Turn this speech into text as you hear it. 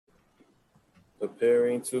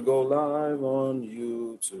Preparing to go live on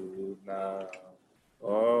YouTube now.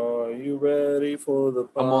 Are you ready for the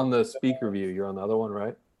I'm on the speaker view. You're on the other one,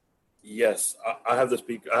 right? Yes, I have the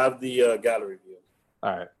speaker. I have the gallery view.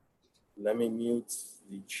 All right. Let me mute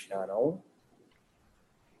the channel.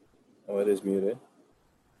 Oh, it is muted.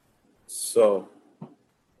 So,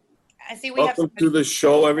 I see we welcome to the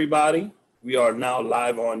show, everybody. We are now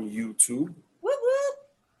live on YouTube. Whoop, whoop.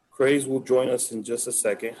 Craze will join us in just a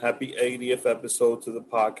second. Happy 80th episode to the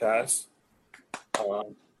podcast.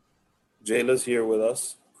 Jayla's here with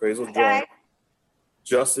us. Craze will join.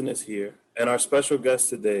 Justin is here. And our special guest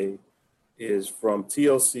today is from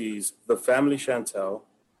TLC's The Family Chantel,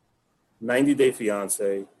 90 Day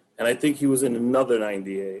Fiancé, and I think he was in another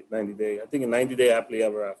 90 Day, I think a 90 Day Happily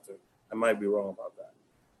Ever After. I might be wrong about that.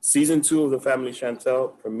 Season 2 of The Family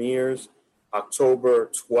Chantel premieres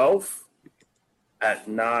October 12th at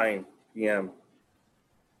 9 p.m.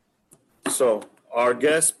 So our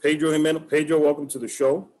guest, Pedro Jimeno. Pedro, welcome to the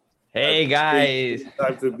show. Hey, guys.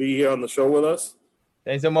 Time to be here on the show with us.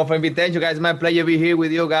 Thanks so much for invitation, guys. My pleasure to be here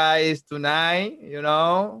with you guys tonight. You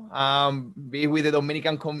know, be with the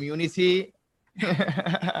Dominican community.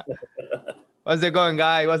 What's it going,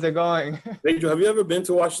 guys? What's it going? Pedro, have you ever been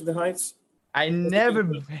to Washington Heights? I never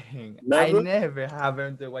been. Never? I never have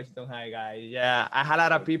been to Washington Heights, guys. Yeah, I had a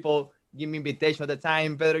lot of people give me invitation at the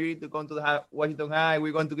time. Pedro, you need to come to the Washington Heights.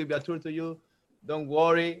 We're going to give you a tour to you. Don't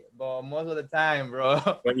worry, but most of the time, bro.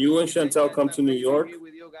 When you and Chantel come to New York,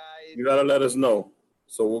 you gotta let us know.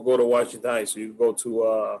 So we'll go to Washington Heights. So you go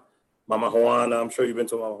to Mama Juana. I'm sure you've been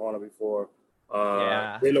to Mama Juana before.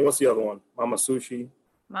 Yeah. Taylor, what's the other one? Mama Sushi.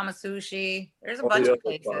 Mama Sushi. There's a bunch of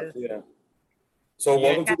places. Spots, yeah. So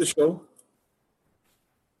welcome to the show.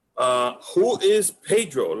 Who is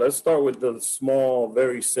Pedro? Let's start with the small,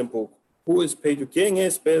 very simple. Who is Pedro? ¿Quién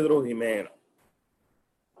es Pedro Jimeno?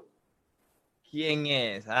 ¿Quién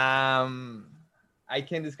es? I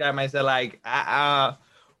can describe myself like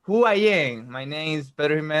who I am. My name is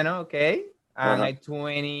Pedro Jimeno, okay? I'm like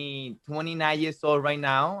 29 years old right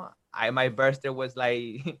now. My birthday was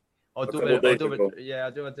like October,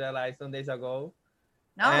 like some days ago.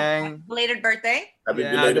 No, and belated birthday. Happy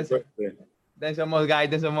belated birthday. Thanks so much, guys.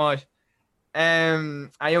 Thanks so much.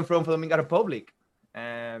 I am from Dominican Republic.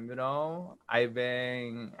 You know, I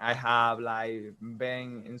have like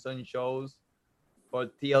been in some shows for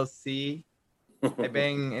TLC. I've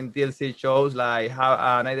been in TLC shows like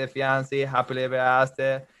Night of Fiancé, Happily Ever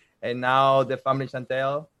After, and now The Family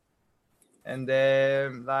Chantel. And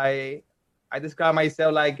then like I describe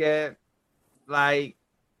myself like I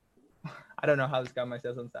don't know how to describe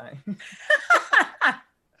myself sometimes.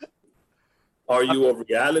 Are you a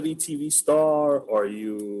reality TV star? Are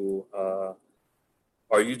you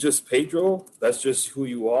just Pedro? That's just who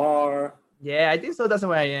you are. Yeah, I think so. That's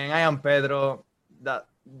who I am. I am Pedro. That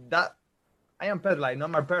I am Pedro. Like not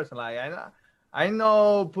my person. Like I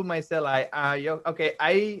know put myself like okay.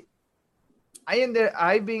 I've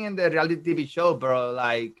been in the reality TV show, bro.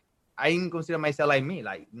 Like I consider myself like me,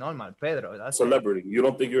 like normal Pedro. That's celebrity. You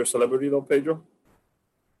don't think you're a celebrity though, Pedro?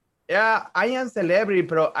 Yeah, I am celebrity,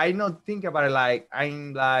 pero I don't think about it like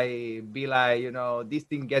I'm like be like, you know, this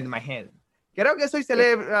thing get in my head. Creo que soy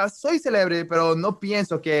celebrity, pero no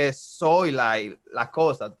pienso que soy like la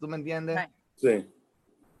cosa. ¿Tú me entiendes? Right. Sí.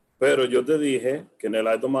 Pero yo te dije que en el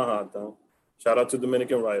Alto Manhattan, shout out to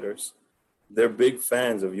Dominican writers, they're big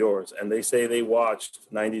fans of yours, and they say they watched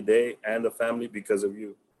 90 Day and The Family because of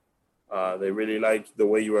you. They really like the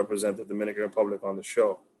way you represent the Dominican Republic on the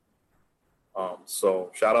show.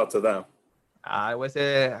 So shout out to them. I was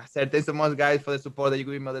say thanks so much, guys, for the support that you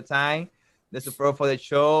give me all the time, the support for the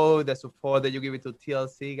show, the support that you give it to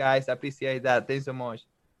TLC, guys. I appreciate that. Thanks so much.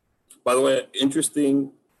 By the way,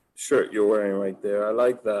 interesting shirt you're wearing right there. I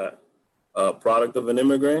like that. Product of an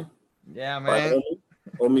immigrant. Yeah, man.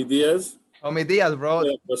 Omi Diaz. Omi Diaz, bro.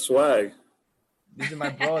 Yeah, the swag. This is my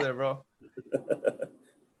brother, bro.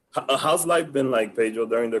 How's life been like, Pedro,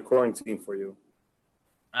 during the quarantine for you?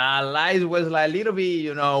 Life was like a little bit,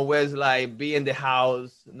 you know, was like be in the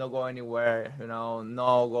house, not go anywhere, you know,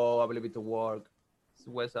 no go a little bit to work. It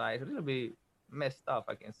was like a little bit messed up,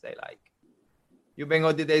 I can say. Like you've been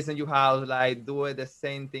all the days in your house, like doing the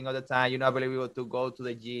same thing all the time. You're not able to go to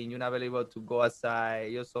the gym. You're not able to go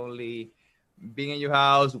outside. You're just only being in your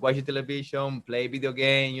house, watching television, play video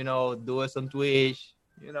game, you know, do it on Twitch,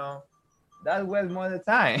 you know. That was more of the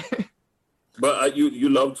time. But you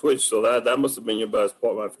love Twitch, so that must have been your best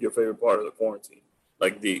part, your favorite part of the quarantine,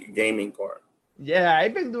 like the gaming part. Yeah,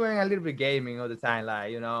 I've been doing a little bit gaming all the time,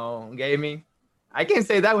 like, you know, gaming. I can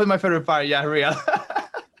say that was my favorite part, yeah, real.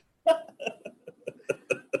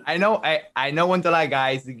 I know when to lie,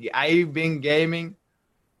 guys. I've been gaming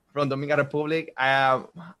from Dominican Republic.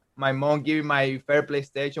 My mom gave me my first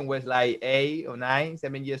PlayStation was like 8 or 9,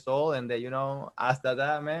 7 years old, and then after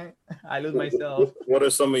that, man, I lose myself. What are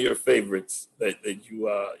some of your favorites that you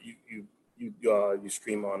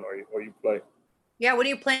stream on or you play? Yeah, what are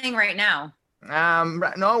you playing right now?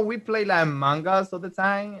 No, we play like mangas all the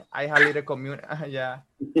time. I had a little community. Yeah,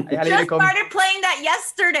 I had just started playing that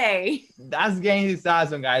yesterday. That game is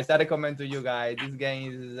awesome, guys. I recommend to you guys. This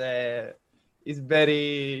game is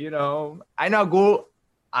very, I know good.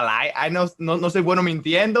 I no soy bueno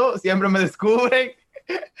mintiendo. Siempre me descubren,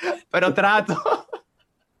 pero trato.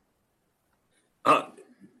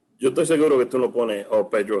 Yo estoy seguro que tú no pones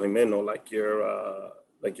Pedro Jimeno like your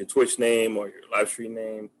Twitch name or your live stream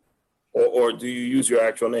name. Or do you use your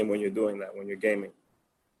actual name when you're doing that, when you're gaming?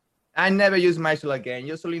 I never use my actual again,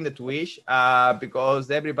 usually in the Twitch,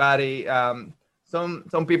 because everybody,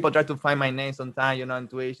 some people try to find my name sometimes, on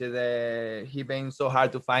Twitch. He been so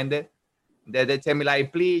hard to find it. They tell me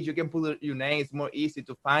like, please, you can put your name. It's more easy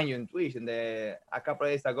to find you in Twitch. And a couple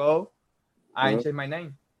of days ago, I changed my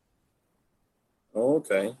name. Oh,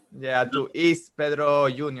 okay. Yeah, to East Pedro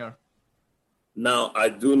Jr. Now, I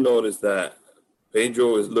do notice that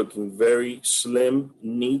Pedro is looking very slim,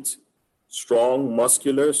 neat, strong,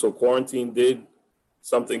 muscular. So quarantine did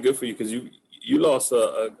something good for you because you lost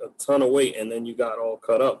a ton of weight and then you got all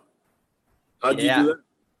cut up. How'd you do that?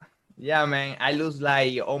 Yeah, man. I lose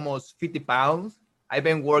like almost 50 pounds. I've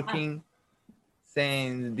been working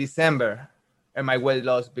since December and my weight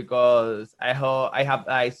loss because I have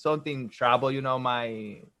like something trouble,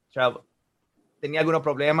 my travel. Tenía algunos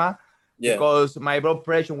problemas. Yeah. Because my blood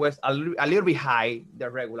pressure was a little bit high, the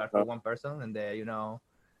regular for one person, and they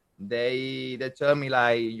tell me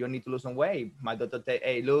like you need to lose some weight. My doctor said,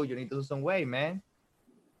 "Hey, Lou, you need to lose some weight, man."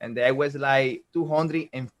 And I was like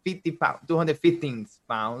 215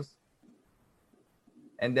 pounds,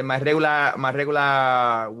 and then my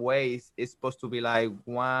regular weight is supposed to be like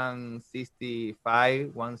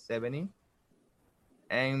 165, 170.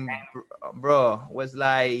 And bro, was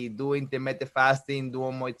like doing intermittent fasting,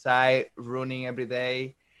 doing Muay Thai, running every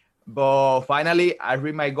day. But finally, I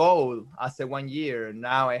reached my goal after 1 year.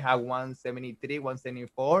 Now I have 173,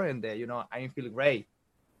 174, and I feel great.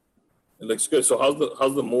 It looks good. So how's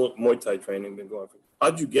the Muay Thai training been going?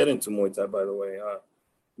 How'd you get into Muay Thai, by the way?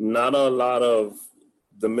 Not a lot of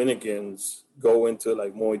Dominicans go into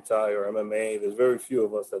like Muay Thai or MMA. There's very few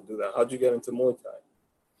of us that do that. How'd you get into Muay Thai?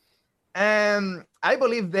 I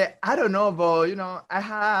believe that I don't know, but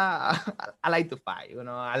I like to fight.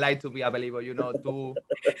 I like to be available. To.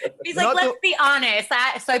 He's like, let's be honest.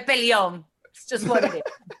 Soy peleón. It's just what it is.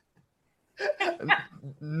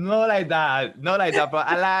 Not like that. But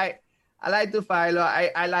I like to fight.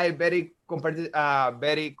 I like very competitive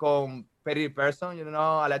person.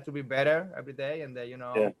 I like to be better every day, and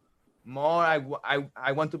more. I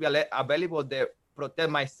want to be available to protect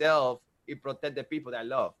myself. Protect the people that I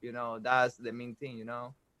love, that's the main thing,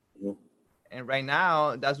 And right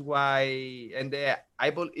now, that's why, and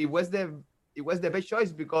it was the best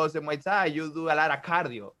choice because in Muay Thai you do a lot of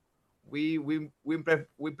cardio. We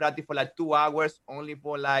practice for like 2 hours, only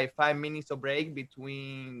for like 5 minutes of break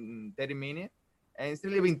between 30 minutes, and it's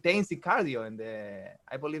really intense cardio, and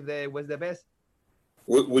I believe that was the best.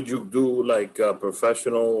 Would you do like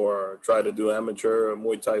professional or try to do amateur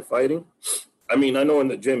Muay Thai fighting? I mean, I know in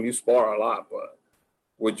the gym you spar a lot, but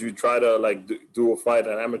would you try to like do a fight,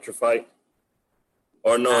 an amateur fight?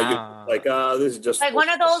 Or no, you like, this is just like one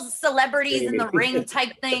of those celebrities in the ring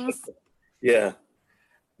type things. Yeah.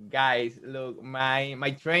 Guys, look,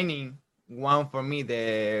 my training want for me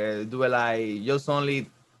to do it like just only,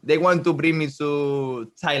 they want to bring me to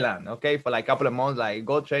Thailand, okay, for like a couple of months, like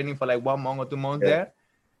go training for like 1 month or 2 months there.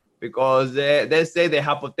 Because they say they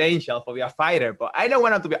have potential for be a fighter, but I don't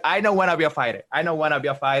want to be a fighter.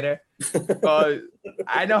 Because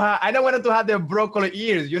I don't want to have the broccoli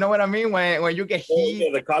ears. You know what I mean? When you get hit.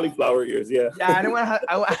 Yeah, the cauliflower ears. Yeah. Yeah, I don't want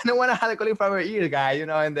to have the cauliflower ears, guy.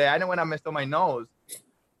 And I don't want to mess up my nose,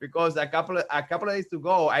 because a couple of days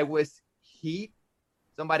ago I was hit.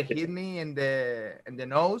 Somebody hit me in the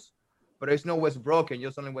nose. But it's not was broken.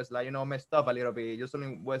 Just only was like, messed up a little bit. Just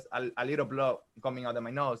only was a little blood coming out of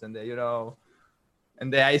my nose. And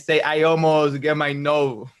I say I almost get my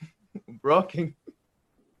nose broken.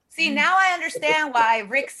 See, now I understand why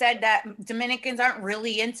Rick said that Dominicans aren't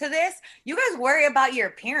really into this. You guys worry about your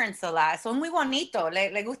appearance a lot. Son muy bonitos.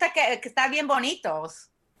 Le gusta que está bien bonitos.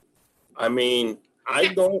 I mean,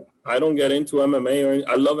 I don't get into MMA.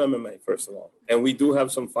 I love MMA, first of all. And we do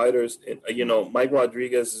have some fighters. Mike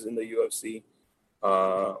Rodriguez is in the UFC.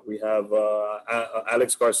 We have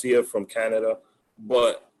Alex Garcia from Canada.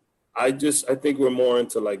 But I think we're more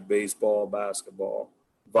into like baseball, basketball.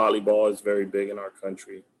 Volleyball is very big in our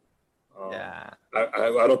country. Yeah.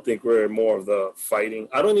 I don't think we're more of the fighting.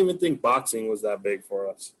 I don't even think boxing was that big for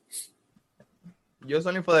us. Just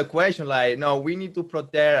only for the question, like, no, we need to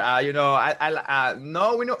protect,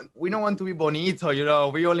 no, we don't want to be bonito,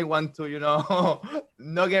 we only want to,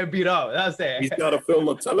 not get beat up. That's it. He's got to film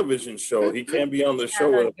a television show. He can't be on the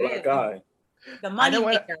show with a black guy. The money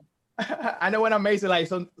maker. I know when I'm amazing, like,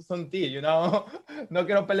 son tío, no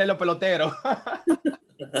quiero perder los peloteros.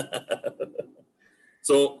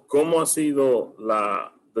 So, ¿cómo ha sido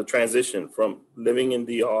the transition from living in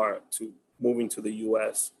DR to moving to the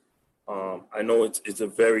U.S.? I know it's a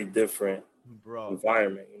very different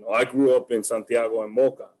environment. I grew up in Santiago and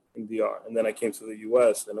Moca in DR, and then I came to the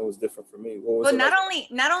U.S. and it was different for me. What was but it not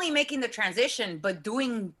like? not only making the transition, but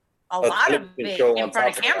doing a lot of it in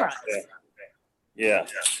front of cameras. Yeah.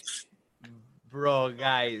 Bro,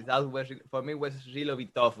 guys, that was for me was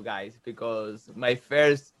really tough, guys, because my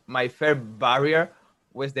first barrier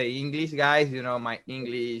was the English, guys. My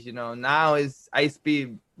English. Now I speak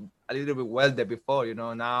a little bit well than before.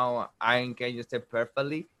 Now I can just say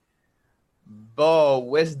perfectly. But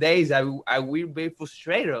West days I will be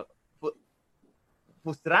frustrado,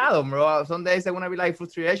 bro. Some days I wanna be like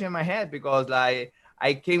frustration in my head because like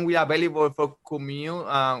I can't be available for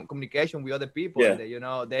communication with other people. Yeah.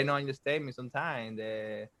 And they don't understand me sometimes.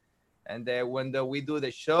 And when we do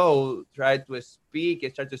the show, try to speak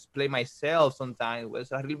and try to explain myself sometimes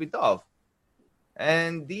was a little bit tough.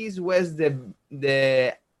 And this was the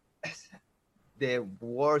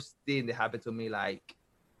worst thing that happened to me, like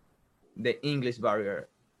the English barrier,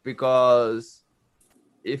 because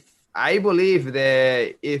if I believe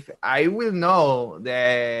that if I will know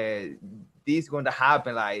that this is going to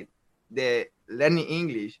happen, like the learning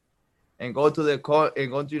English and go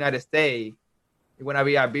to United States, it's going to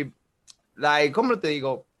be a bit like, ¿cómo te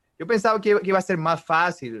digo? Yo pensaba que iba a ser más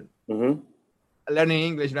fácil learning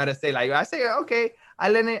English in United States. Like I say, okay, I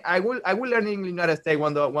will learn English in United States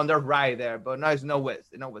when they're right there, but no, it's no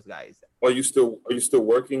West, guys. Are you still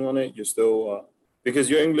working on it? You're still because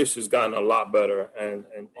your English has gotten a lot better and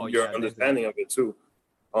your understanding of it too.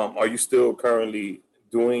 Are you still currently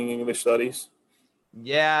doing English studies?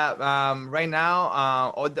 Yeah, right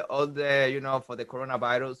now, all the for the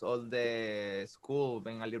coronavirus, all the school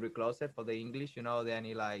being a little bit closer for the English, they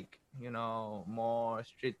need like, more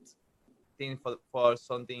strict thing for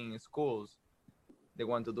something in schools. They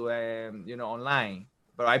want to do online,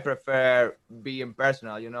 but I prefer being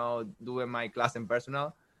personal, doing my class in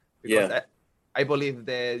personal because I believe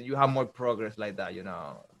that you have more progress like that,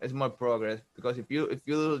 it's more progress because if you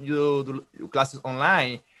do classes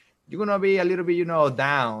online, you're gonna be a little bit,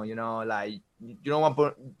 down, like you don't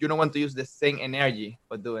want to use the same energy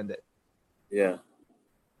for doing that. Yeah.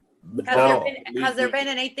 Has there been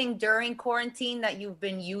anything during quarantine that you've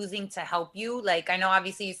been using to help you? Like, I know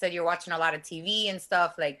obviously you said you're watching a lot of TV and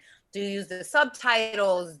stuff. Like, do you use the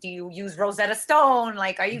subtitles? Do you use Rosetta Stone?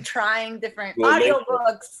 Like, are you trying different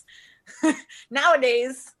audiobooks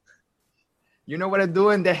nowadays? You know what I'm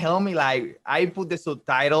doing? They help me. Like, I put the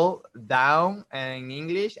subtitle down in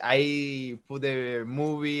English. I put the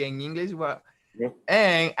movie in English,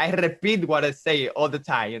 and I repeat what I say all the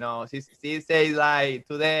time. She says like,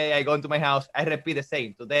 "Today I go into my house." I repeat the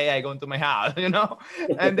same. "Today I go into my house." And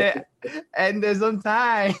then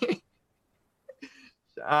sometimes,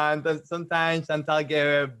 and sometimes Chantel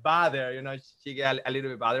get bothered. She get a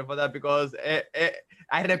little bit bothered for that because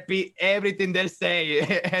I repeat everything they say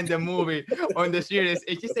in the movie or in the series.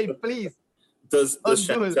 And she say, "Please." Does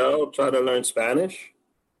Chantel try to learn Spanish?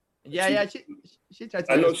 Yeah. She tried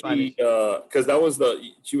to learn learn Spanish. Because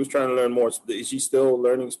she was trying to learn more. Is she still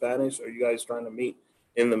learning Spanish? Are you guys trying to meet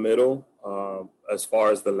in the middle as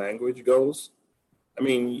far as the language goes? I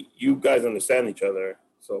mean, you guys understand each other.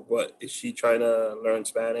 So, but is she trying to learn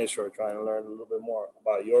Spanish or trying to learn a little bit more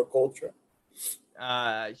about your culture?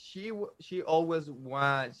 She always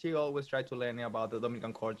tried to learn about the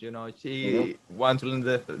Dominican culture. She wants to learn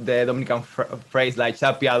the Dominican phrase like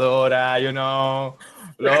chapeadora,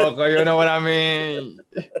 loco, you know what I mean.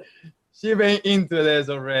 She been into this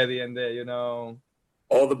already, and all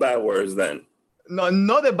the bad words. Then no,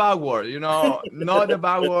 not the bad words, not the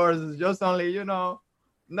bad words. Just only, no.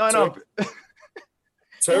 Terms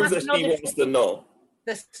that she wants to know.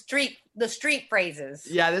 The street phrases.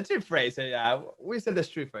 Yeah, the street phrases. Yeah, we said the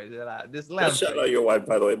street phrase. This shout out your wife,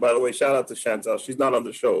 by the way. By the way, shout out to Chantel. She's not on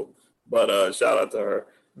the show, but shout out to her.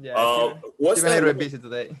 Yeah, she's been a little bit busy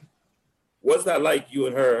today. What's that like, you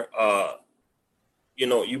and her?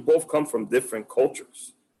 you both come from different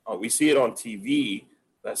cultures. We see it on TV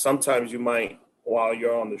that sometimes you might, while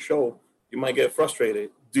you're on the show, you might get frustrated.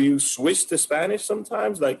 Do you switch to Spanish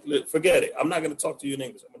sometimes? Like, forget it. I'm not going to talk to you in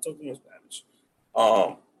English. I'm going to talk to you in Spanish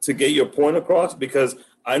to get your point across. Because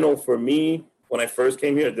I know for me, when I first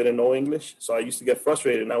came here, I didn't know English. So I used to get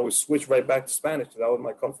frustrated and I would switch right back to Spanish because that was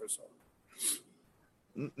my comfort zone.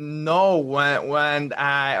 No, when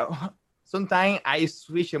I sometimes I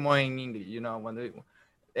switch more in English,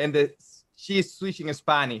 she's switching in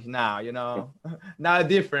Spanish now, now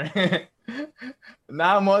different.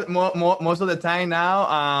 Now most of the time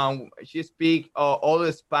now, she speak all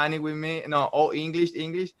the Spanish with me, no, all English.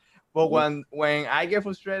 But when I get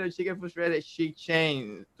frustrated, she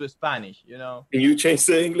change to Spanish, And you change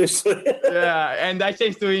to English? Yeah, and I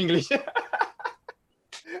change to English.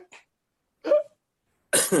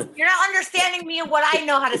 You're not understanding me and what I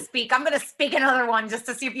know how to speak. I'm going to speak another one just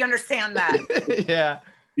to see if you understand that. Yeah.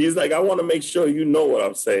 He's like, I want to make sure you know what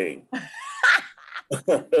I'm saying.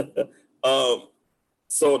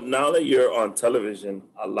 So now that you're on television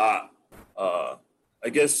a lot, I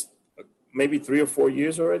guess maybe 3 or 4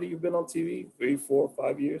 years already you've been on TV? 3, 4,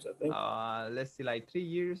 5 years, I think. Let's see, like 3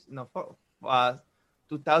 years. No,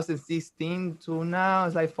 2016 to now,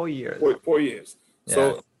 it's like 4 years. 4 years. Yeah.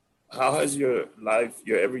 So how has your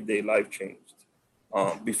everyday life changed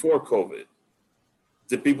before COVID?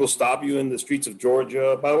 Did people stop you in the streets of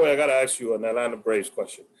Georgia? By the way, I got to ask you an Atlanta Braves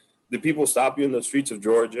question. Did people stop you in the streets of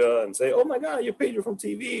Georgia and say, oh my God, you're Pedro from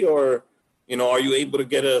TV? Or, are you able to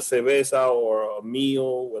get a cerveza or a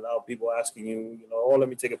meal without people asking you, oh, let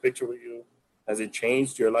me take a picture with you? Has it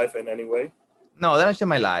changed your life in any way? No, that changed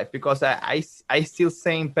my life because I still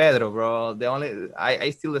same Pedro, bro. I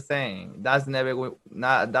still the same. Is never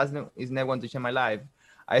going to change my life.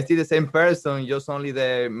 I still the same person, just only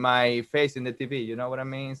my face in the TV. You know what I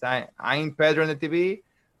mean? So I'm Pedro in the TV,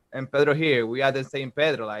 and Pedro here. We are the same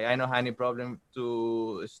Pedro. Like I don't have any problem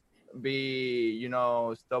to be,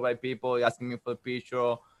 stopped by people asking me for a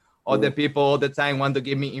picture. All the people all the time want to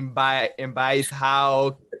give me advice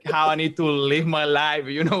how I need to live my life.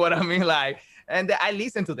 You know what I mean? Like. And I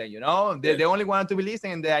listen to them, they only want to be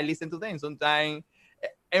listening, and I listen to them. Sometimes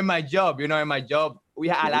in my job, we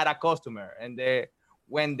have a lot of customers, and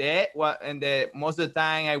most of the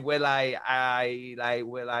time I wear I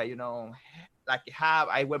wear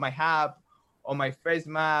my hat or my face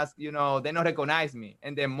mask, they don't recognize me.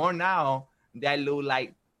 And then more now, I look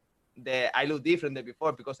different than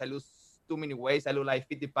before because I lose too many weight. I look like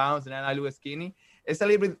 50 pounds and then I look skinny. It's a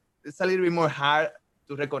little bit more hard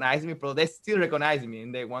to recognize me, but they still recognize me.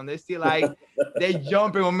 And when they still they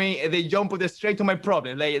jumping on me, they jump straight to my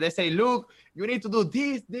problem. Like they say, look, you need to do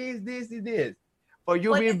this for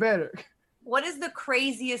you being better. What is the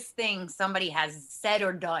craziest thing somebody has said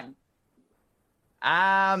or done?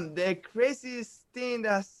 The craziest thing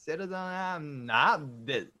that's said or done,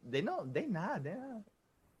 they're not.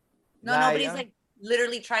 No, nobody's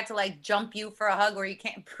literally tried to jump you for a hug where you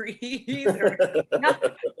can't breathe. Or, no.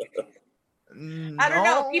 I don't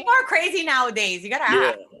know. People are crazy nowadays. You gotta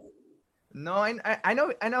ask. No, I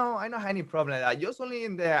know any problem like that. Just only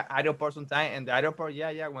in the airport sometimes. And the airport,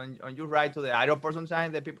 when you ride to the airport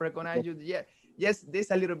sometimes, the people recognize you. Yeah, yes,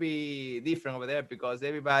 this a little bit different over there because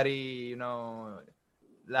everybody, a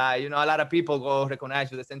lot of people go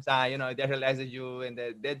recognize you at the same time. They realize you and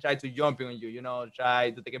they try to jump on you.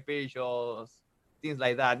 Try to take a picture, things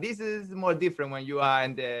like that. This is more different when you are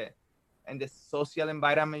in the social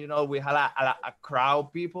environment, we have a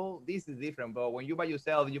crowd people. This is different, but when you by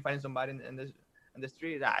yourself, you find somebody in the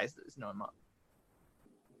street, it's normal.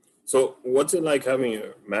 So what's it like having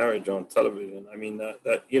your marriage on television? I mean,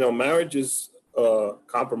 that marriage is a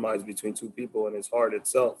compromise between two people and it's hard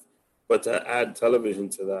itself, but to add television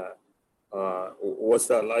to that, what's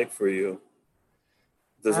that like for you?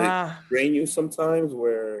 Does it drain you sometimes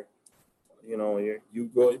where you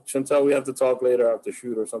go, Chantel, we have to talk later after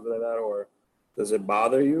shoot or something like that, or does it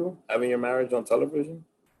bother you having your marriage on television?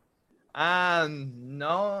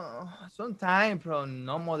 No, sometimes, bro,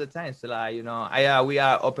 no more the time. So we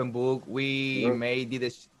are open book. We made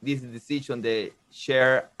this decision to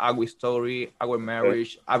share our story, our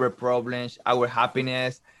marriage, our problems, our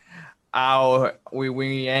happiness,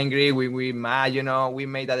 we angry, we mad, we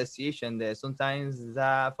made that decision that sometimes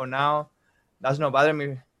for now, that's not bother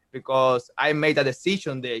me. Because I made a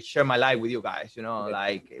decision to share my life with you guys,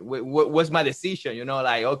 what's my decision,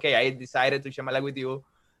 okay, I decided to share my life with you,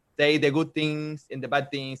 say the good things and the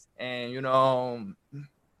bad things, and, you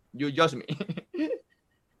adjust me.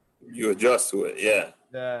 You adjust to it, yeah.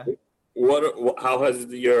 How has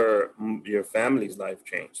your family's life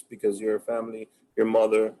changed? Because your family, your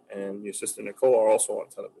mother and your sister Nicole are also on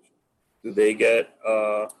television. Do they get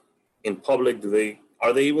in public?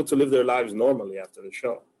 Are they able to live their lives normally after the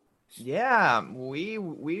show? Yeah, we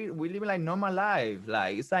live like normal life.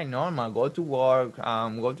 Like it's like normal. Go to work,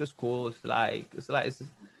 go to school. I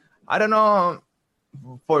don't know.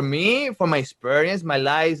 For me, for my experience, my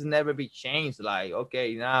life's never be changed. Like,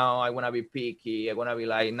 okay, now I wanna be picky. I wanna be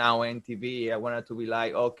like now NTV. I want to be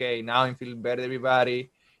like, okay, now I'm feeling better, everybody.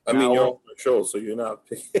 I mean, you're on the show, so you're not.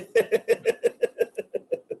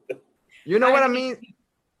 You know what I mean?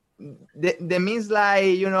 The means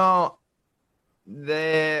like, you know,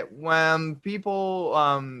 when people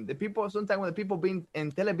the people sometimes when the people being in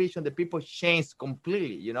television, the people change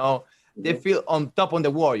completely, you know. They feel on top of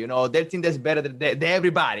the world, you know. They think that's better than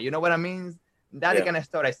everybody, you know what I mean? That's the kind of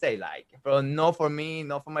story I say, like, but not for me,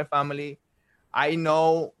 not for my family. I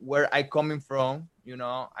know where I coming from, you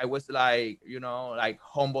know. I was like, you know, like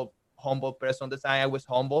humble person at the time. I was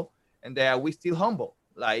humble, and we still humble.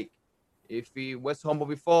 Like, if he was humble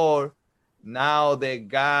before, now the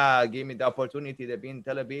God gave me the opportunity to be in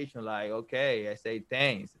television. Like, okay, I say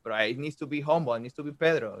thanks, but it needs to be humble. It needs to be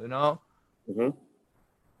Pedro, you know.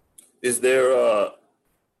 Is there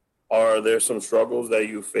are there some struggles that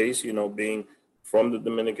you face? You know, being from the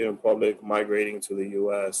Dominican Republic, migrating to the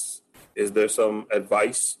U.S. Is there some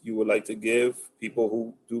advice you would like to give people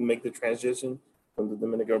who do make the transition from the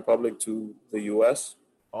Dominican Republic to the U.S.?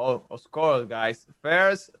 Oh, of course, guys.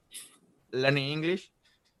 First, learning English.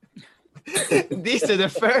 This is the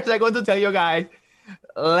first I'm going to tell you guys.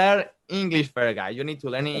 Learn English first, guys. You need to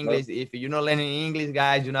learn English. If you're not learning English,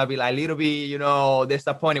 guys, you're not be like a little bit, you know,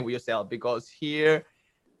 disappointed with yourself because here,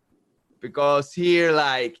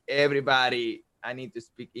 like everybody, I need to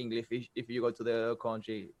speak English if you go to the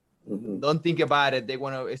country. Don't think about it. They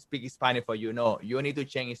want to speak Spanish for you. No, you need to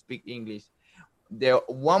change speak English. There,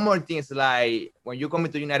 one more thing is like when you come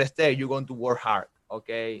into the United States, you're going to work hard.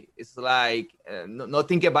 Okay, it's like not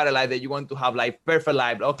think about it like that. You want to have like perfect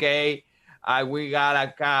life. Okay, we got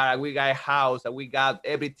a car, we got a house, we got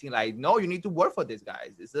everything. Like, no, you need to work for this,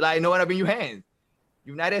 guys. It's like no one in your hands.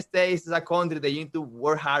 United States is a country that you need to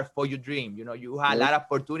work hard for your dream. You know, you have a lot of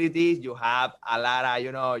opportunities. You have a lot of,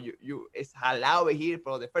 you know, it's allowed here.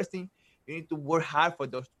 For the first thing, you need to work hard for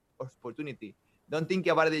those opportunities. Don't think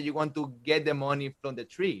about it that you want to get the money from the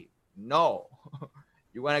tree. No,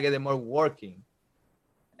 you want to get the more working.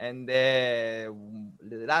 And the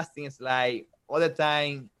last thing is like all the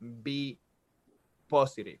time be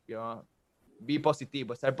positive, you know, be positive,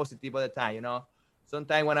 but start positive all the time, you know.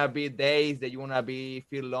 Sometimes wanna be days that you wanna be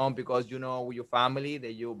feel alone because you know with your family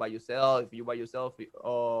that you by yourself,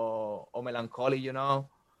 or melancholy, you know.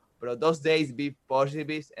 But those days be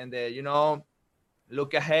positive and you know,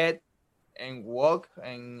 look ahead and walk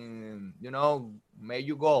and you know make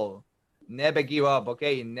your goal. Never give up,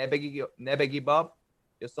 okay? Never give up.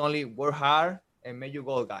 Just only work hard and make your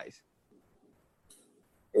goal, guys.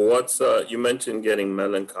 What's you mentioned getting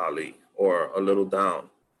melancholy or a little down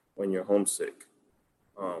when you're homesick.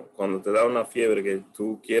 Cuando te da una fiebre que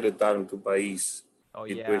tú quieres estar en tu país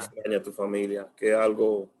y tú extrañas a tu familia, ¿qué es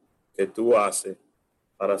algo que tú haces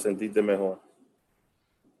para sentirte mejor?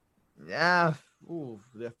 Yeah,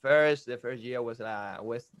 the first year was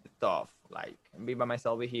tough. Like be by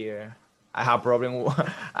myself here. I had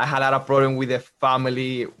a lot of problem with the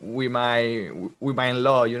family, with my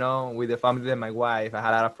in-law, you know, with the family of my wife. I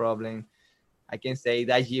had a lot of problem. I can say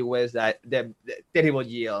that year was the terrible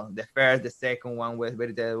year. The first, the second one was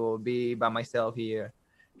very terrible. Be by myself here,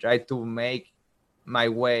 try to make my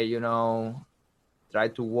way, you know, try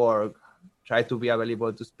to work, try to be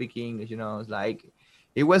available to speak English, you know. It's like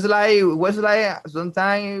it was like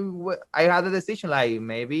sometimes I had a decision like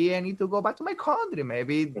maybe I need to go back to my country.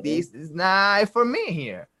 Maybe this is not for me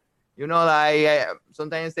here. You know, like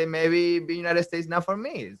sometimes I say maybe the United States not for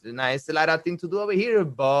me. It's a lot of things to do over here,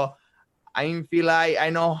 but I feel like I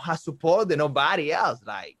know how to support nobody else.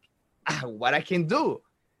 Like what I can do,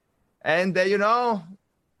 and you know,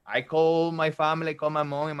 I call my family, call my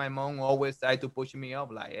mom, and my mom always try to push me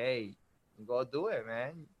up. Like, hey, go do it,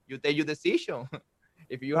 man. You take your decision.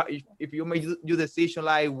 if you make your decision,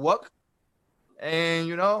 like work, and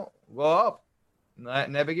you know, go up,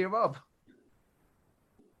 never give up.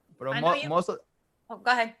 But go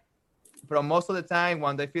ahead. But most of the time,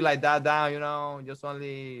 when they feel like that down, you know, just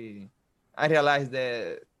only. I realized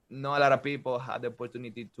that not a lot of people had the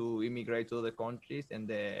opportunity to immigrate to the countries and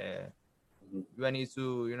you need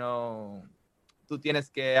to, you know, tú tienes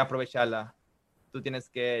que aprovecharla. Tú tienes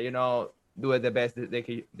que, you know, do it the best you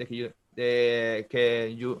need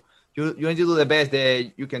to do the best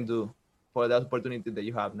that you can do for the opportunity that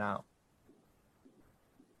you have now.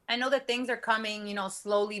 I know that things are coming,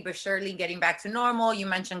 slowly but surely getting back to normal. You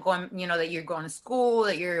mentioned going, that you're going to school,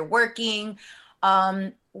 that you're working.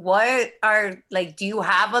 What are, like, do you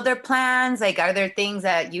have other plans? Like, are there things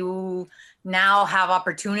that you now have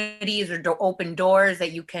opportunities or open doors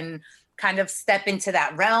that you can kind of step into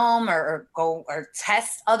that realm or go or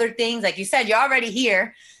test other things? Like you said, you're already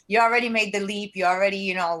here. You already made the leap. You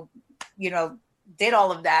already, did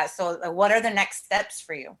all of that. So what are the next steps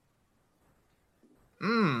for you?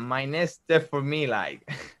 My next step for me, like,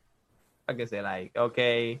 I can say, like,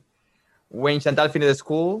 okay, when Chantal finished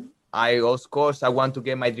school, of course, I want to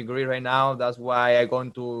get my degree right now. That's why I go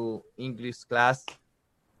to English class.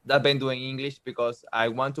 I've been doing English because I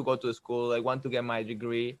want to go to school. I want to get my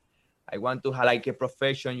degree. I want to have like a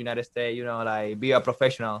profession, United States, like be a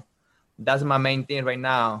professional. That's my main thing right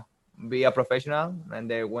now. Be a professional. And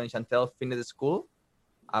then when Chantel finished school,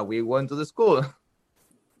 we went to the school.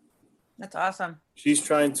 That's awesome. She's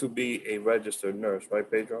trying to be a registered nurse, right,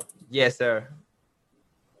 Pedro? Yes, sir.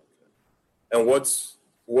 And what's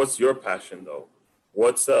your passion though?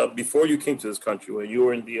 What's before you came to this country, when you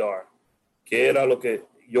were in DR, ¿qué era lo que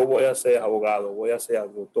yo voy a ser abogado, voy a ser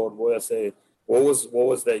doctor, voy a ser? What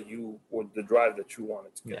was that the drive that you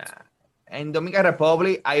wanted to get to? In Dominican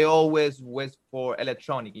Republic, I always was for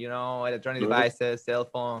electronic, electronic devices, cell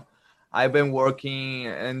phone. I've been working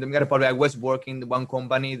in Dominican Republic. I was working in one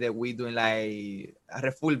company that we doing like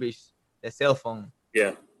refurbish the cell phone.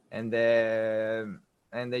 Yeah. And the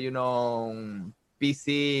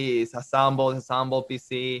PCs, assemble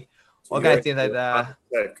PC, So all kinds of things like that.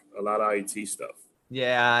 A lot of IT stuff.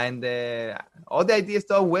 Yeah, and all the IT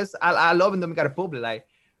stuff was I love in Dominican Republic. Like,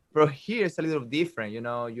 bro, here it's a little different.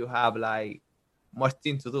 You have like much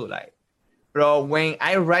things to do. Like, bro, when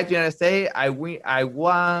I write to United States, I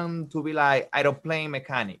want to be like aeroplane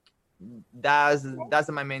mechanic. That's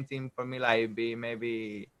my main thing for me. Like,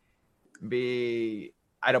 be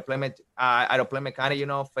aeroplane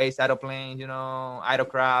mechanic. Face aeroplane.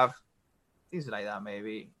 Aerocraft, things like that.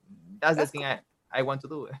 Maybe that's the thing cool. I want to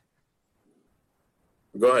do.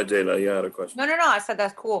 Go ahead, Jayla. You had a question. No. I said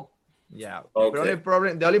that's cool. Yeah. Okay.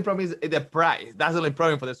 The only problem is the price. That's the only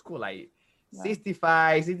problem for the school. Like,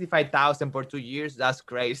 65,000 for 2 years. That's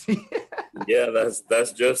crazy. Yeah,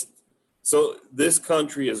 that's just so. This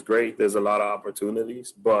country is great. There's a lot of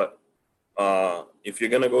opportunities, but if you're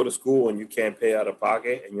gonna go to school and you can't pay out of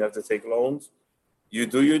pocket and you have to take loans, you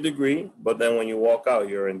do your degree, but then when you walk out,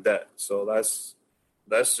 you're in debt. So that's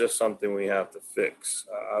just something we have to fix.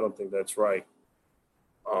 I don't think that's right.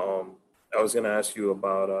 I was gonna ask you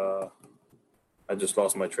about. I just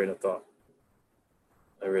lost my train of thought.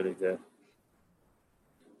 I really did.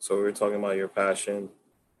 So we were talking about your passion.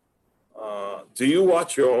 Do you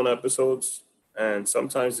watch your own episodes? And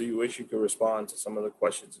sometimes do you wish you could respond to some of the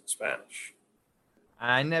questions in Spanish?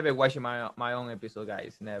 I never watched my own episode,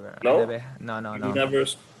 guys. Never. No? No. You never.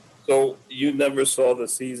 So you never saw the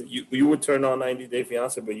season. You would turn on 90 Day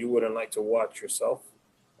Fiancé, but you wouldn't like to watch yourself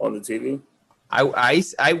on the TV? I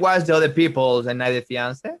watch the other people's and not the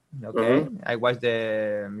fiance. Okay, I watch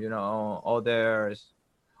the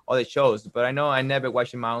other shows, but I never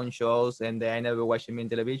watch my own shows, and I never watch them in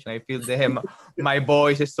television. I feel my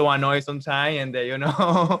voice is so annoying sometimes, and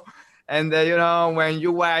when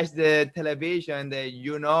you watch the television, that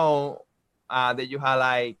that you have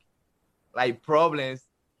like problems,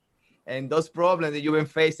 and those problems that you've been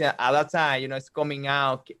facing at that time, it's coming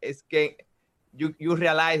out. You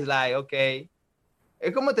realize like, okay.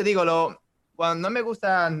 Es como te digo, cuando no me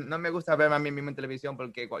gusta verme a mí mismo en televisión,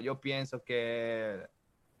 porque yo pienso que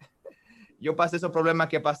yo pasé esos problemas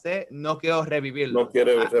que pasé, no quiero revivirlo. No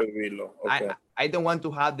quiero revivirlo. Okay. I don't want to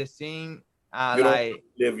have the same you don't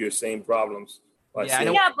live your same problems. But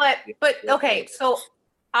okay, so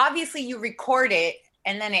obviously you record it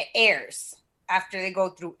and then it airs after they go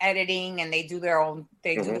through editing and they do their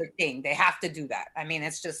do their thing. They have to do that. I mean,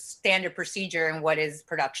 it's just standard procedure in what is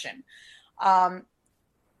production.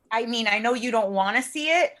 I mean, I know you don't want to see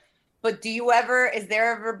it, but is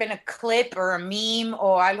there ever been a clip or a meme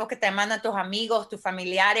or algo que te mandan tus amigos, tus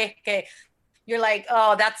familiares, que you're like,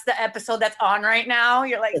 oh, that's the episode that's on right now?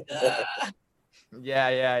 You're like, ugh.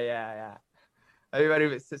 Yeah.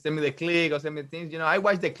 Everybody send me the clip or send me things. I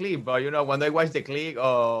watch the clip, but when I watch the clip,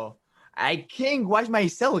 I can't watch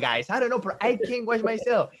myself, guys. I don't know, but I can't watch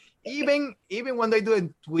myself. Even when I do a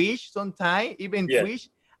Twitch sometimes, Twitch,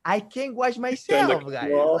 I can't watch myself,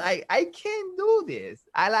 guys. Like, I can't do this.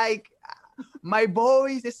 My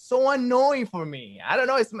voice is so annoying for me. I don't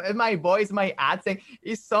know. It's my voice, my accent.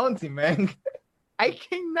 It's something, man. I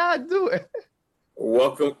cannot do it.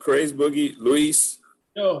 Welcome, Craze Boogie. Luis.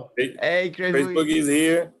 Yo. Hey, Craze Boogie's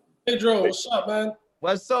here. Pedro, what's up, man?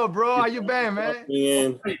 What's up, bro? How you been,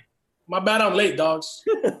 man? My bad, I'm late, dogs.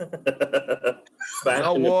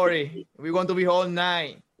 Don't worry, we're going to be all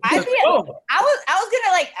night. I was gonna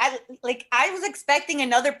I was expecting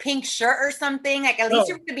another pink shirt or something. Like at least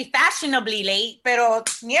you're gonna be fashionably late, pero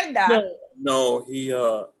mierda. No, he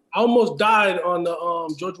I almost died on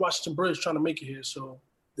the George Washington Bridge trying to make it here. So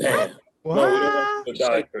damn. What? No, we don't want you to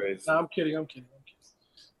die, Chris. Nah, I'm kidding.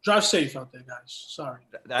 Drive safe out there, guys. Sorry.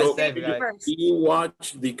 That's safe, guys. Do you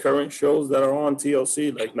watch the current shows that are on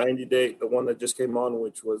TLC, like 90 Day, the one that just came on,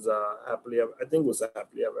 which was Happily Ever, I think it was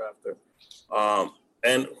Happily Ever After.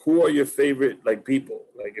 And who are your favorite people,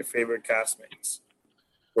 like your favorite castmates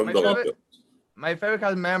from my favorite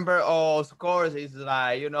cast member, of course, is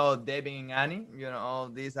David and Annie.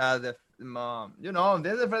 These are the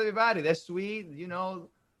they're for everybody. They're sweet,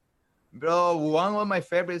 Bro, one of my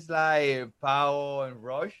favorites like Pao and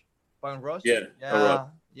Roche. Yeah,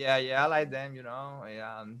 I like them,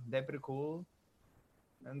 Yeah, they're pretty cool.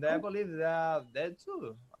 And I believe that they're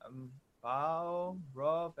too. Pao,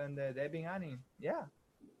 Rob, and Debbie and Annie. Yeah.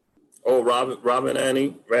 Oh, Rob and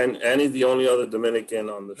Annie. Annie's the only other Dominican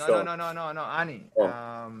on the show. No, Annie.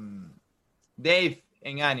 Oh. Dave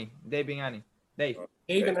and Annie. Dave and Annie. Dave.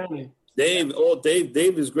 Dave and Annie. Dave,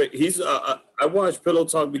 Dave is great. He's I watched Pillow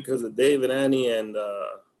Talk because of Dave and Annie and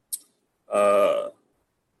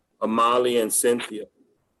Amali and Cynthia.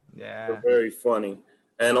 Yeah. They're very funny.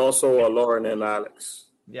 And also Lauren and Alex.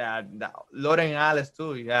 Yeah, Lauren and Alex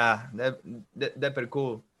too. Yeah, they're pretty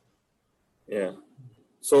cool. Yeah.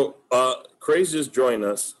 So Crazy just joined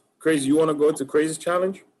us. Crazy, you want to go to Crazy's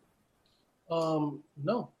challenge? No.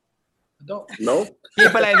 I don't. No? Keep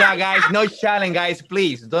it like that, guys. No challenge, guys.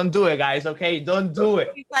 Please don't do it, guys. Okay, don't do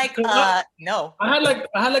it. He's like, no. I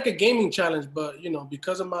had like a gaming challenge, but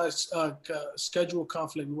because of my schedule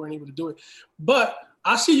conflict, we weren't able to do it. But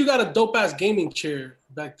I see you got a dope ass gaming chair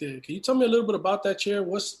back there. Can you tell me a little bit about that chair?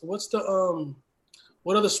 What's the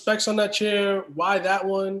what are the specs on that chair? Why that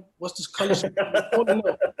one? What's this color?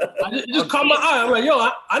 It just caught my eye. I'm like, yo,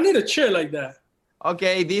 I need a chair like that.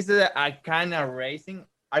 Okay, this is a kind of arcade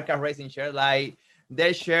racing chair. Like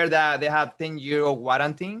they share that they have 10-year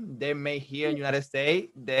warranty. They make here in United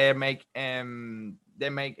States. They make in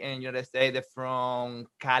United States. They're from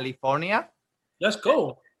California. Let's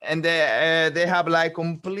go. And they have like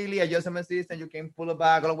completely adjustment system. You can pull it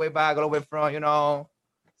back, all the way from.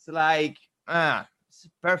 It's like it's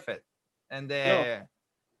perfect. And I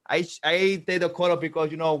take the color because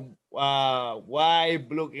white,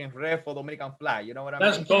 blue, and red for Dominican flag. You know what I mean?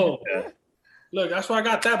 Let's go. Look, that's why I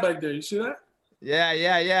got that back there. You see that?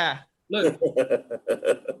 Yeah. Look.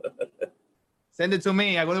 Send it to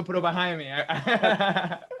me. I'm gonna put it behind me.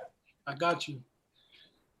 I got you.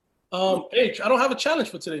 H, I don't have a challenge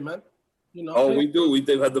for today, man. We do. We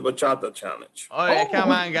did have the bachata challenge. Oh, yeah,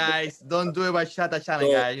 come on, guys. Don't do a bachata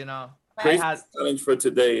challenge, guys, Crazy's challenge for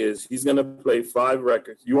today is he's gonna play 5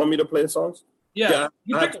 records. You want me to play the songs? Yeah.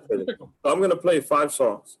 I'm gonna play 5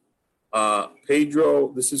 songs.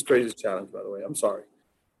 Pedro, this is Crazy's challenge, by the way. I'm sorry.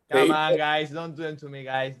 Come on, guys. Don't do it to me,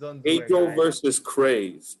 guys. Don't do Pedro it, versus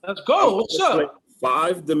Craze. Let's go. What's up?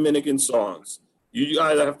 5 Dominican songs. You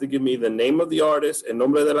either have to give me the name of the artist, el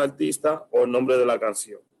nombre del artista, or nombre de la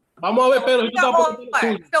canción. Vamos a ver, Pedro.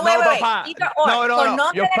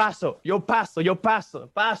 No. Yo paso.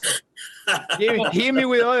 Hit me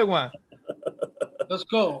with the other one. Let's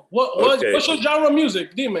go. What's your genre of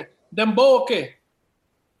music? Dime. Dembow o qué?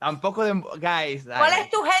 Tampoco de guys. ¿Cuál es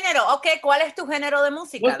tu género? Okay, ¿cuál es tu género de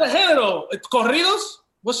música? What's the género? ¿Corridos?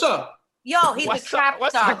 What's up? Yo, he's a trap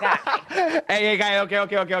star guy. Hey, guy.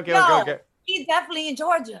 Okay. He's definitely in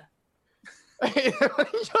Georgia. I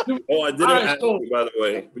didn't ask you, by the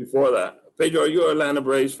way, before that. Pedro, are you an Atlanta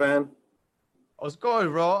Braves fan? Of course,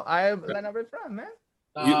 bro. I am Atlanta Braves fan, man.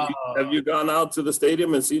 Have you gone out to the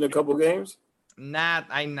stadium and seen a couple games?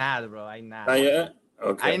 I'm not, bro. Not yet?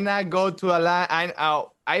 Okay. I not go to a lot.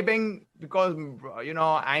 I've been because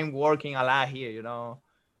I'm working a lot here.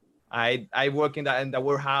 I work in the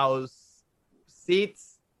warehouse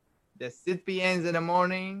seats. There's 6 p.m. in the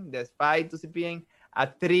morning. There's 5 to 6 p.m.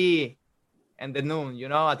 At 3 in the noon.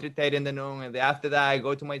 At 3:30 in the noon. And after that, I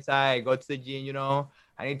go to my side. Go to the gym.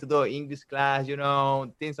 I need to do English class.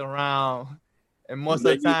 Things around. And most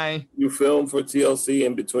of the time, you film for TLC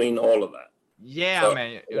in between all of that. Yeah, so,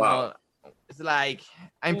 man. Wow. It's like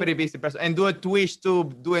I'm pretty busy person and do a Twitch too.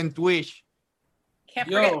 Doing Twitch. Can't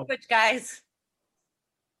forget Twitch, guys.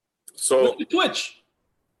 So Twitch.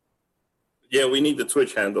 Yeah, we need the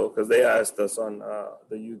Twitch handle because they asked us on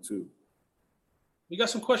the YouTube. We got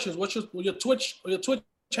some questions. What's your Twitch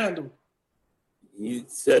handle? He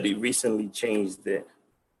said he recently changed it.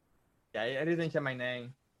 Yeah, I didn't change my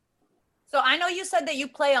name. So I know you said that you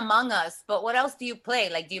play Among Us, but what else do you play?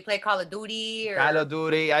 Like, do you play Call of Duty? Or... Call of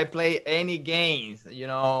Duty. I play any games. You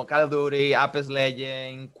know, Call of Duty, Apex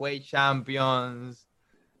Legends, Quake Champions.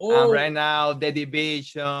 Oh, Right now, the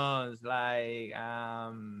divisions. Let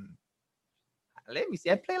me see.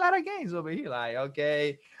 I play a lot of games over here. Like,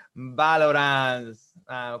 okay, Valorant,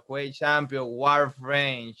 Quake Champion,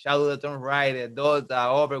 Warframe, Shadow of the Tomb Raider, Dota,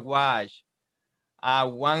 Overwatch.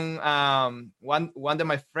 One of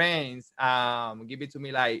my friends give it to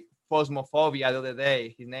me like Phasmophobia the other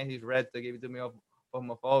day. His name is Red to give it to me of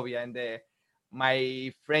Phasmophobia, and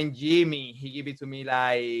my friend Jimmy, he give it to me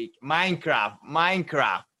like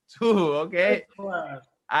Minecraft too. Okay,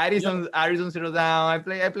 Arizona Zero Down. I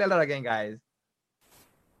play a lot of games, guys.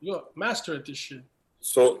 You're a master at this shit.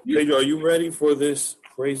 So, Pedro, are you ready for this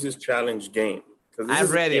craziest challenge game? I'm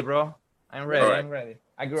ready, bro. I'm ready. Right. I'm ready.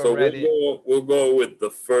 I grew So up ready. we'll go with the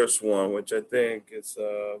first one, which I think is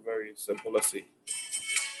very simple. Let's see.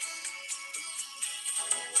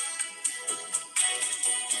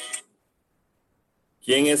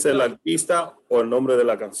 ¿Quién es el artista o el nombre de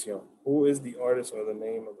la canción? Who is the artist or the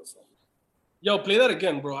name of the song? Yo, play that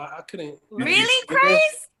again, bro. I couldn't. Really,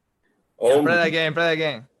 Chris? Oh, Play that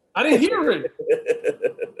again. I didn't hear it.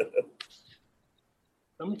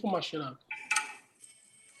 Let me put my shit up.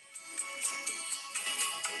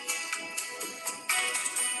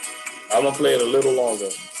 I'm gonna play it a little longer.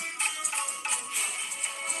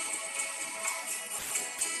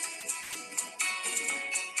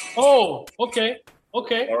 Oh, okay. All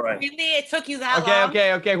right. Really? It took you that long?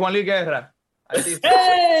 Okay. Juan Luis Guerra.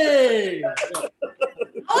 Hey!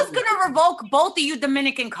 I was gonna revoke both of you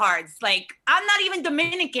Dominican cards. Like, I'm not even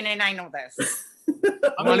Dominican and I know this.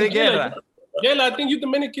 Juan Luis Guerra. Yeah, I think you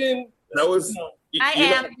Dominican. That was. I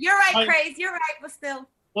am. You're right, Craze. You're right, but still.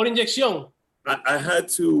 Por inyección. I had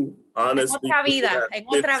to honestly. En otra vida. En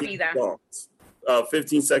otra 15 vida. songs,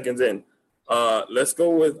 15 seconds in. Let's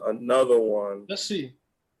go with another one. Let's see.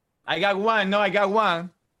 I got one. No, I got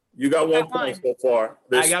one. You got one point so far.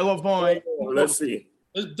 I got 1 point. Let's see.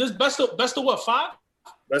 This best of what, 5?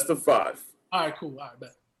 Best of 5. All right, cool. All right,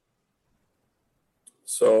 bet.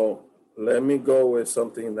 So let me go with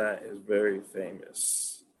something that is very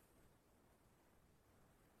famous.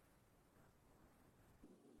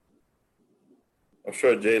 I'm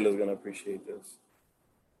sure Jayla's gonna appreciate this.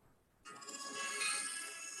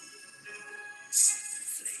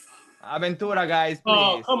 Aventura, guys, please.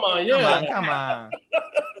 Oh, come on, yeah.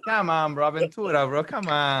 Come on, bro. Aventura, bro. Come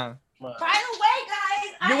on. By the way,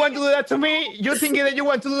 guys. You want to do that to me? You thinking that you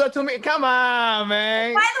want to do that to me? Come on,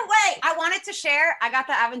 man. By the way, I wanted to share. I got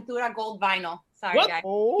the Aventura gold vinyl. Sorry, What? guys.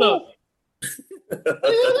 Oh.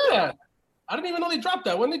 Yeah. I didn't even know they dropped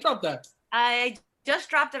that. When they dropped that? I just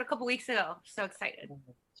dropped it a couple weeks ago. So excited.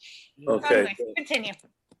 Okay. Anyways, continue.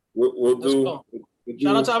 We'll Let's do. go. We'll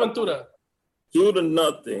Shout out do to Aventura.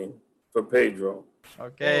 2-0 for Pedro.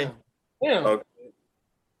 Okay. Yeah. Okay.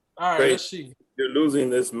 All right, Great. let's see. You're losing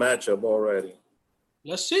this matchup already.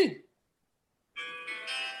 Let's see.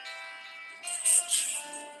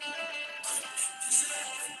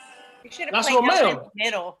 You should have That's played that Romeo. in the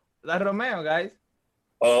middle. That's Romeo, guys.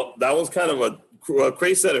 Oh, that was kind of a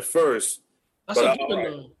crazy set at first. That's But a all good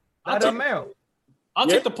right. one. That's Romeo. I'll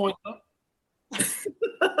Yeah. take the point, though.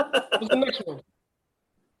 What's the next one?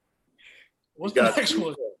 What's the Got next you.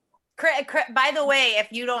 one? By the way,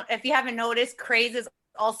 if you haven't noticed, Craze is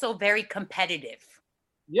also very competitive.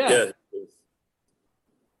 Yeah. Yeah.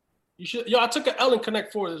 You should. Yo, I took an L in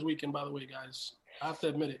Connect 4 this weekend, by the way, guys. I have to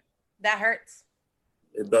admit it. That hurts.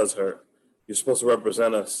 It does hurt. You're supposed to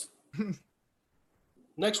represent us.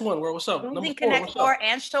 Next one, what's up? Losing Number 4, Connect what's 4 up?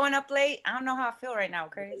 and showing up late. I don't know how I feel right now,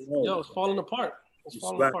 Craze. Yo, it's falling apart. It's You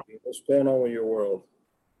falling apart. slacking. What's going on with your world?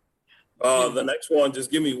 The next one,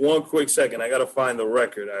 just give me one quick second. I got to find the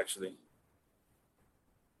record, actually.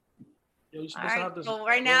 Yo, you're All supposed to have right. this. So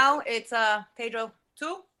right now it's Pedro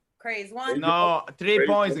 2, Craze 1. No, 3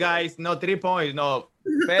 points, guys. No, 3 points. No.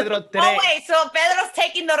 Pedro 3. Oh wait, so Pedro's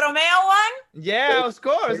taking the Romeo one? Yeah, of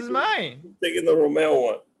course. It's mine. I'm taking the Romeo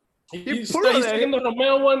one. He's put it taking the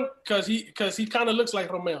Romeo one because he kind of looks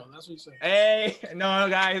like Romeo. That's what he said. Hey, no,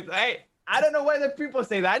 guys. Hey, I don't know why the people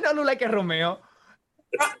say that. I don't look like a Romeo.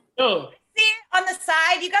 Yo, See on the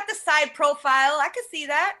side, you got the side profile. I could see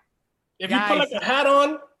that. if you put Guys. like a hat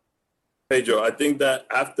on, Pedro, I think that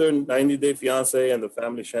after 90 Day Fiancé and the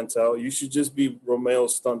family Chantel, you should just be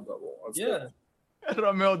Romeo's stunt double. on stage. yeah,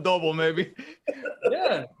 Romeo double, maybe.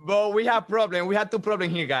 yeah. But we have problem. We have 2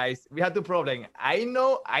 problems here, guys. We have 2 problems. I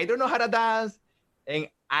don't know how to dance, and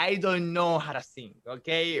I don't know how to sing.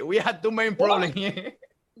 Okay, we have 2 main problems here.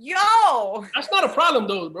 Yo, That's not a problem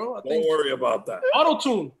though, bro. I Don't think worry about that.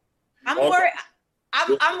 auto-tune. I'm Okay. worried.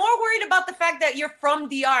 I'm more worried about the fact that you're from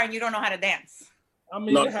DR and you don't know how to dance. I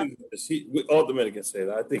mean, No, it happens. all Dominicans say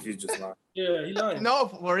that. I think he's just lying. Yeah, he lying. No,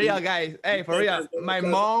 for real, guys. Hey, for real. My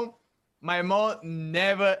mom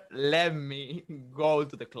never let me go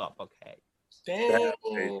to the club. Okay. Damn.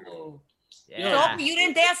 Yeah. So you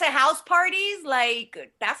didn't dance at house parties?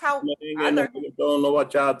 Like that's how I No learned. reggaeton, no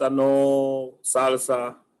bachata, no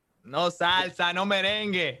salsa. No salsa, no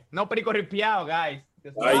merengue, no perico ripiao, guys.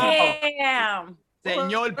 Damn.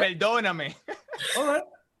 Señor, perdóname. All right.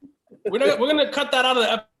 We're gonna cut that out of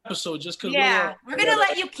the episode just because. Yeah, we're gonna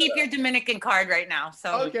let you keep your Dominican card right now.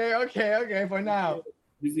 So Okay, for now.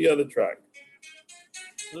 Here's the other track.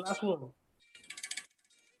 The last one.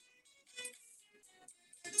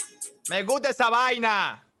 Me gusta esa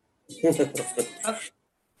vaina.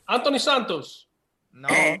 Anthony Santos. No,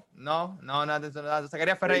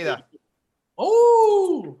 Zacarías Ferreira.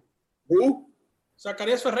 Oh, Who?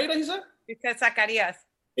 Zacarias Ferreira, he said. it says Zacarias.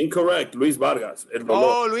 Incorrect. Luis Vargas. El Dolor.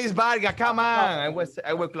 Oh, Luis Vargas, come on. I was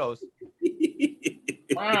close.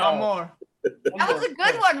 One more. That was a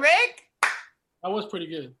good one, Rick. That was pretty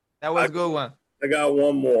good. That was a good one. I got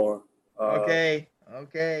one more. Okay.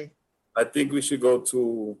 I think we should go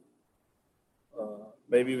to.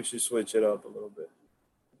 Maybe we should switch it up a little bit.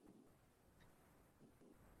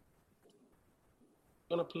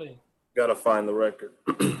 Gonna play. Gotta find the record.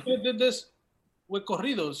 He did this with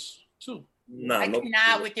corridos too, Nah, I no.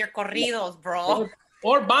 cannot with your corridos, bro.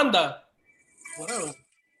 or banda, whatever.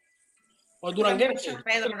 Or duranguense.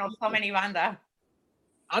 Pedro knows so many banda.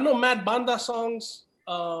 I know mad banda songs.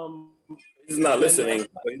 He's not listening,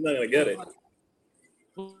 but he's not gonna get it.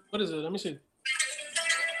 What is it? Let me see.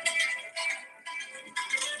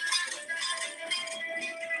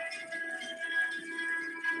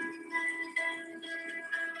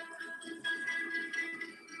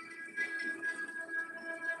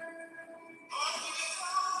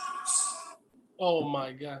 Oh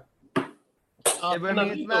my God.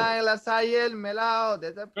 Fernandito.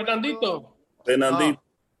 Fernandito.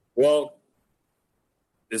 Well,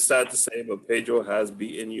 it's sad to say, but Pedro has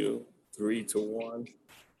beaten you 3-1.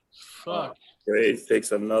 Fuck. Grace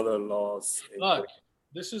takes another loss. Fuck.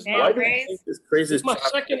 This is Damn, not, Grace. This crazy this is my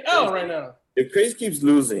second L right now. If Grace keeps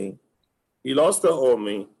losing, he lost to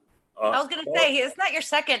Omi. I was gonna say it's not your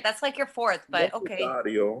second. That's like your fourth, but okay.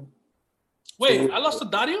 Dario. Wait, I lost to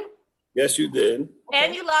Dario? Yes, you did.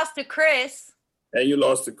 And you lost to Chris. And you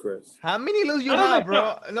lost to Chris. How many lose you I don't have,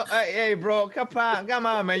 know. bro? No, hey, bro, come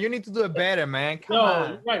on, man. You need to do it better, man. Come Yo, on.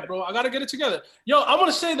 you're right, bro. I gotta get it together. Yo, I want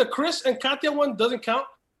to say the Chris and Katya one doesn't count.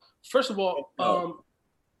 First of all,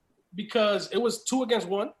 because it was 2 against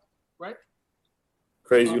 1, right?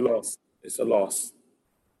 Crazy, you lost. It's a loss.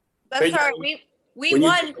 That's Pedro, all right. We when you-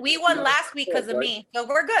 won. We won last week because of me, so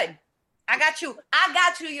we're good. I got you.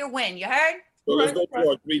 Your win. You heard? So let's go Right. to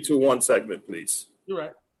our 3-2-1 segment, please. You're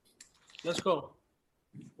right. Let's go.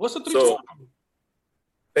 What's the 3 So,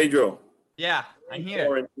 Pedro, Yeah, I'm here.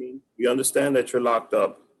 quarantine. We understand that you're locked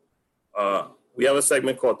up. We have a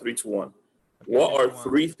segment called 3-2-1. What are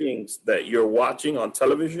 3 things that you're watching on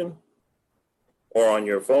television or on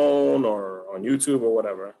your phone or on YouTube or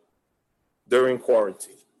whatever during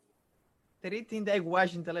quarantine? 3 things I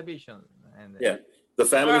watch in television. And, Yeah. The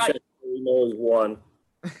Family All right. Channel we know is one.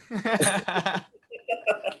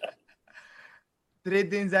 3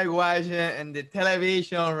 things I watch in the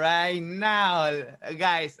television right now,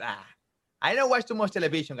 guys. I don't watch too much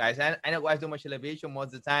television, guys. I don't watch too much television.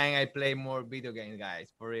 Most of the time, I play more video games, guys.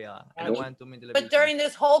 For real, I don't want too many television. But during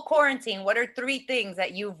this whole quarantine, what are 3 things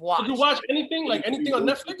that you've watched? Did you watch anything? Like anything on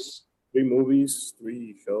Netflix? 3 movies,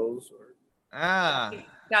 3 shows, or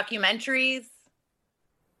Documentaries.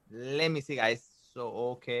 Let me see, guys. So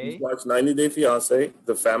okay. you watch 90 Day Fiance,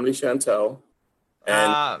 The Family Chantel,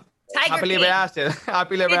 and Tiger Happily King. Ever After.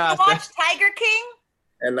 Happily Did Ever you After. watch Tiger King?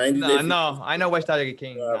 90 Day No, I know watch Tiger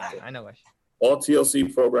King. Yeah. I know watch. all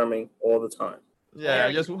TLC programming all the time.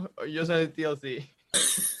 Yeah, just on the TLC.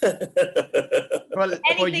 For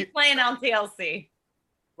Anything you, playing on TLC.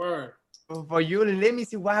 Word. for you, let me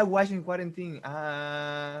see what I watch in quarantine.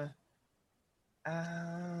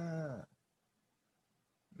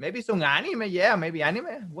 Maybe some anime. Yeah, maybe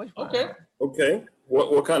anime. What? Okay. Okay.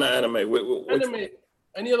 What kind of anime? Which Anime.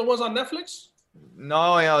 Any other ones on Netflix?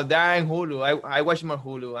 No, they're in Hulu. I watch more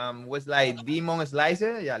Hulu. Was like Demon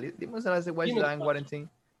Slicer. Yeah, Demon Slicer was Demon in quarantine.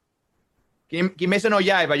 Kimetsu no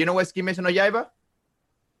Yaiba. You know what's Kimetsu no Yaiba?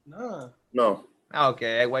 Nah. No.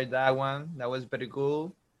 Okay, I watched that one. That was pretty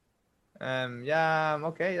cool. Yeah,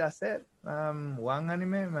 okay, that's it. One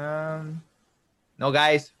anime. No,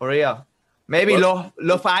 guys, for real. Maybe But-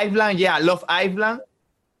 Love Island. Yeah, Love Island.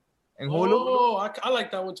 In Hulu. Oh, I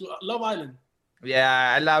like that one too. Love Island.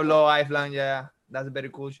 Yeah, I love Love Island. Yeah, that's a very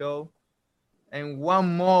cool show. And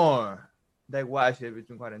one more that I watched it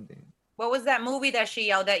between quarantine. What was that movie that she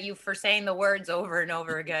yelled at you for saying the words over and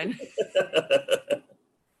over again?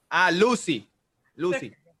 Lucy.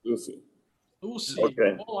 Lucy. Lucy.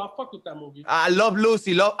 Okay. Oh, I fuck with that movie. I love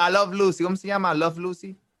Lucy. I love Lucy. ¿Cómo se llama? Love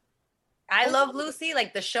Lucy. I Love Lucy,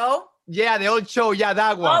 like the show. Yeah, the old show. Yeah,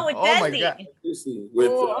 that one. Oh, with my Desi. God. Lucy with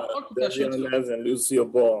I fuck with that Desi shit too. Arnaz and Lucille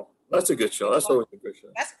Ball. That's a good show. That's always a good show.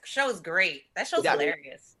 That show's great. That show's Yeah.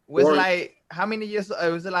 hilarious. Was Warren- like how many years?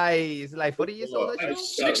 It was like is it like 40 years old? That Like show?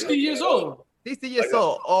 60 years old. 60 years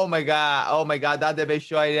old. Oh my God, that's the best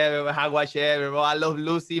show I ever had watched ever, bro. I love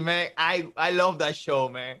Lucy, man. I love that show,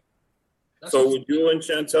 man. That's So what- would you and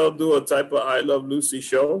Chantel do a type of I Love Lucy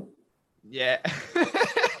show? Yeah.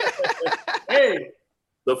 hey,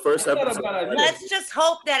 The first That's not a episode. bad idea. Let's just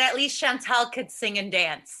hope that at least Chantel could sing and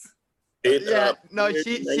dance. Yeah, no, premiered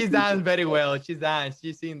she in she's 19 done very well.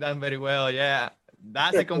 She's seen done very well. Yeah,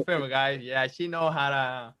 that's a confirm, guys. Yeah, she know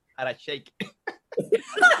how to shake.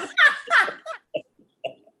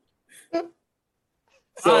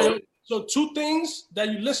 So two things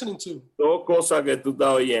that you're listening to. Dos cosas que tú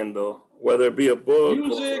estás oyendo, whether it be a book,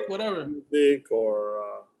 Music, or whatever. music,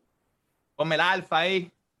 or Ponme el alfa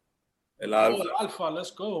ahí. el Oh, alfa. Alpha,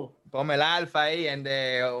 let's go. Ponme el alfa ahí. And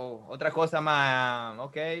otra cosa más.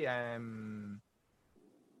 Ok.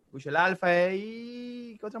 Escucho el alfa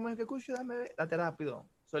ahí. ¿Qué otra música que escucho? Date rápido.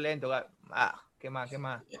 Soy lento. ¿Qué más? ¿Qué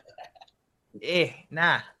más?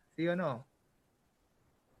 Nada. ¿Sí o no?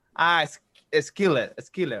 Skillet.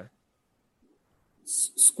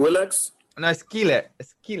 Skrillex? No, skillet.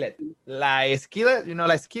 Like skillet, you know,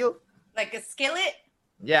 like skill? Like a skillet.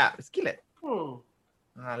 Yeah, skillet.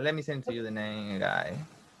 Let me send to you the name, guy.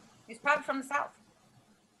 He's probably from the South.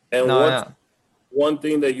 And No, what's no. one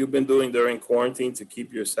thing that you've been doing during quarantine to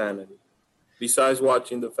keep your sanity? Besides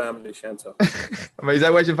watching The Family, Chantel.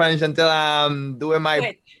 Besides watching Fanny Chantel, doing my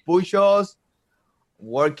Which? push-ups,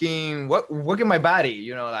 working my body,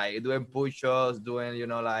 you know, like doing push-ups, doing, you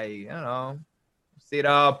know, like, I don't know,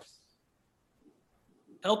 sit-ups.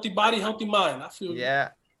 Healthy body, healthy mind. I feel you. Yeah.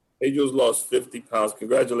 Pedro's lost 50 pounds.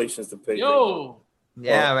 Congratulations to Pedro. Yo,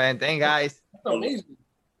 Yeah, man. Thank guys. that's amazing.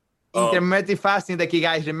 Intermittent fasting is the key,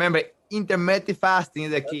 guys. Remember, intermittent fasting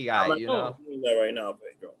is the key, guys. I'm You know, actually doing that right now,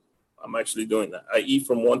 Pedro. I'm actually doing that. I eat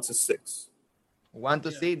from 1 to 6. want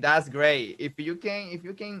to see? That's great. If you can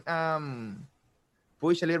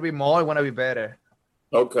push a little bit more, want to be better.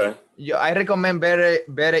 Okay. Yeah, I recommend better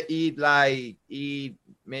eat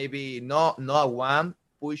maybe not 1,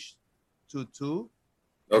 push to 2.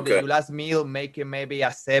 And then Okay. your last meal make it maybe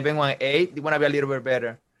a 7 or 8. You want to be a little bit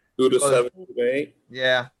better. 2 to Because- 7 to 8.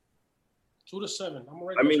 Yeah. 2 to 7. I'm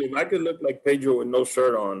right. I mean, if I could look like Pedro with no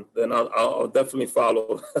shirt on, then I'll definitely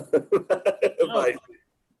follow. Like,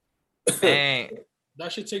 And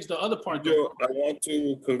that shit takes the other part. Pedro, I want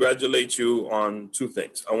to congratulate you on 2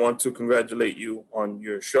 things. I want to congratulate you on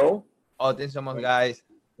your show. thanks so much, guys.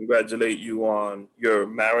 Congratulate you on your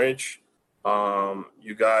marriage.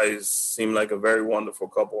 You guys seem like a very wonderful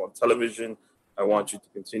couple on television. I want you to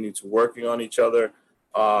continue to working on each other.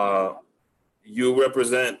 You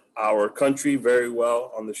represent our country very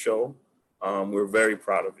well on the show. We're very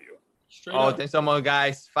proud of you. Straight up. Thanks so much,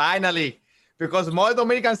 guys. Finally, because more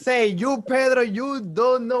Dominicans say, you, Pedro, you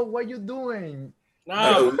don't know what you're doing.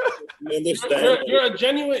 Nah, We understand. you're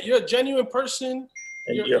a genuine person.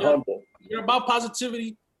 And you're- you're you're- humble. You're about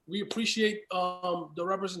positivity. We appreciate the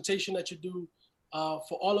representation that you do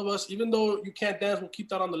for all of us. Even though you can't dance, we'll keep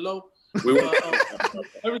that on the low. We will.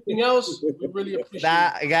 Everything else, we really appreciate.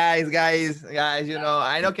 That guys, you know,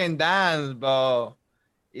 I know can dance, but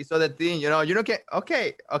it's other thing, you know can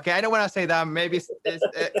okay. I don't want to say that. Maybe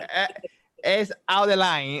it's out the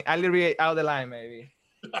line, a little bit out the line, maybe.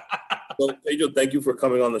 So, Pedro, thank you for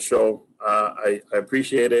coming on the show. I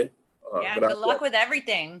appreciate it. Yeah, good luck with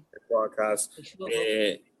everything. Broadcast. Sure.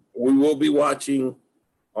 And we will be watching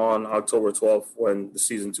on October 12th when the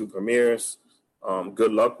season 2 premieres.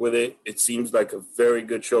 Good luck with it. It seems like a very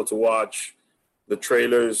good show to watch. The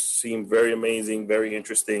trailers seem very amazing, very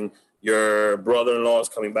interesting. Your brother-in-law is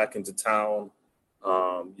coming back into town.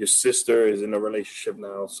 Your sister is in a relationship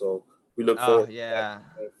now, so we look forward to Yeah.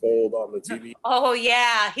 that unfold on the TV. Oh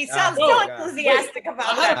yeah, he sounds Oh, so God. enthusiastic I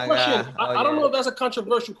about had that. a question. God. Oh, I don't yeah. know if that's a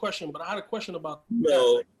controversial question, but I had a question about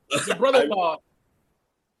No, your brother-in-law.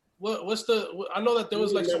 I know that there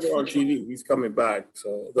was like some never on friction. TV. He's coming back.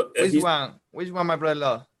 So Which one, my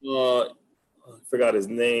brother-in-law? I forgot his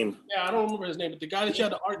name. Yeah, I don't remember his name, but the guy that you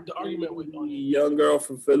had the argument with. Young girl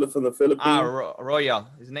from the Philippines. Royal.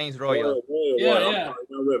 His name's Royal. Yeah.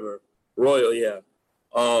 River. Royal, yeah.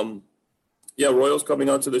 Yeah, Royal's coming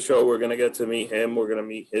onto the show. We're gonna get to meet him. We're gonna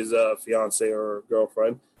meet his fiance or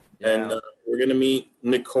girlfriend, and we're gonna meet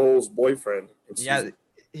Nicole's boyfriend. Yeah,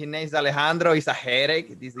 his name's Alejandro. He's a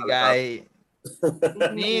headache. This guy.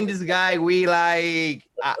 Me and this guy, we like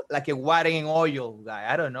a water in oil guy.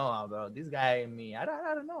 I don't know, bro. This guy and me, I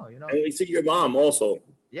don't know, you know. And we see your mom also.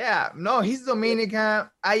 Yeah, no, he's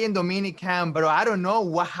Dominican. I am Dominican, bro. I don't know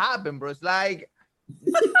what happened, bro. It's like,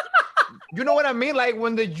 you know what I mean? Like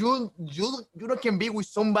when you can be with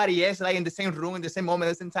somebody else, like in the same room, in the same moment,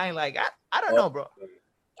 at the same time. Like I don't know, bro.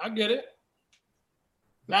 I get it.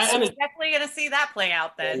 So we're definitely gonna see that play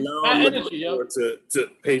out then. Now I'm looking forward to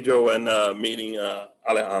Pedro and meeting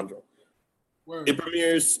Alejandro. Word. It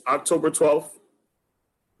premieres October 12th.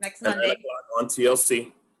 Next Monday on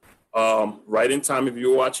TLC. Right in time if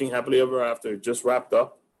you're watching Happily Ever After, it just wrapped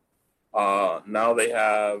up. Now they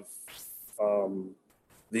have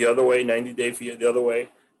The Other Way, 90 Day for The Other Way,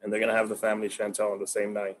 and they're gonna have the family Chantel on the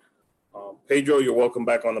same night. Pedro, you're welcome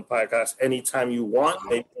back on the podcast anytime you want.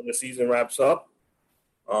 Maybe when the season wraps up.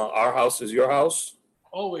 Our house is your house.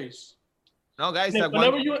 Always. No, guys. Nick,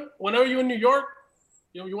 whenever you're in New York,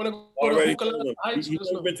 you want to go Already to the Heights? You've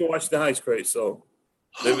never been to watch the Heights, Craig, so.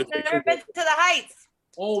 Never been to the Heights.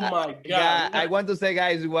 Oh my God. Yeah, I want to say,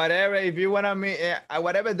 guys, whatever, if you want to meet,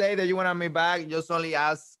 whatever day that you want to meet back, just only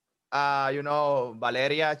ask,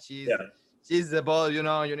 Valeria. She's the boss, you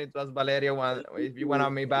know, you need to ask Valeria if you want to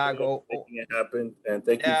meet back. Making it happen. And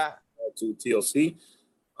thank you to TLC.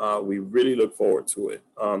 We really look forward to it.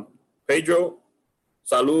 Pedro,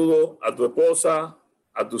 saludo a tu esposa,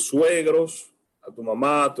 a tus suegros, a tu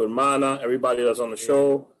mamá, a tu hermana, everybody that's on the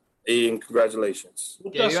show, and congratulations.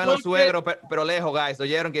 Que vivan los suegros, pero lejos, guys.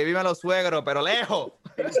 ¿Oyeron? Que vivan los suegros, pero lejos.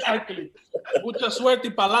 Exactly. Mucha suerte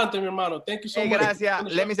y pa'lante, mi hermano. Thank you so much. Gracias.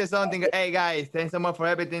 Let me say something. Hey, guys, thanks so much for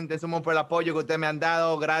everything. Thanks so much por el apoyo que ustedes me han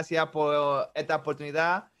dado. Gracias por esta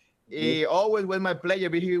oportunidad. Always was my pleasure to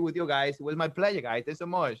be here with you guys. It was my pleasure, guys. Thanks so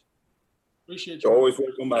much. Appreciate you. You're always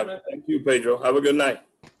welcome back. Thank you, Pedro. Have a good night.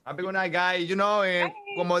 Have a good night, guys. You know,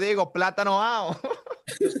 como digo, plátano out.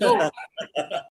 Let's go.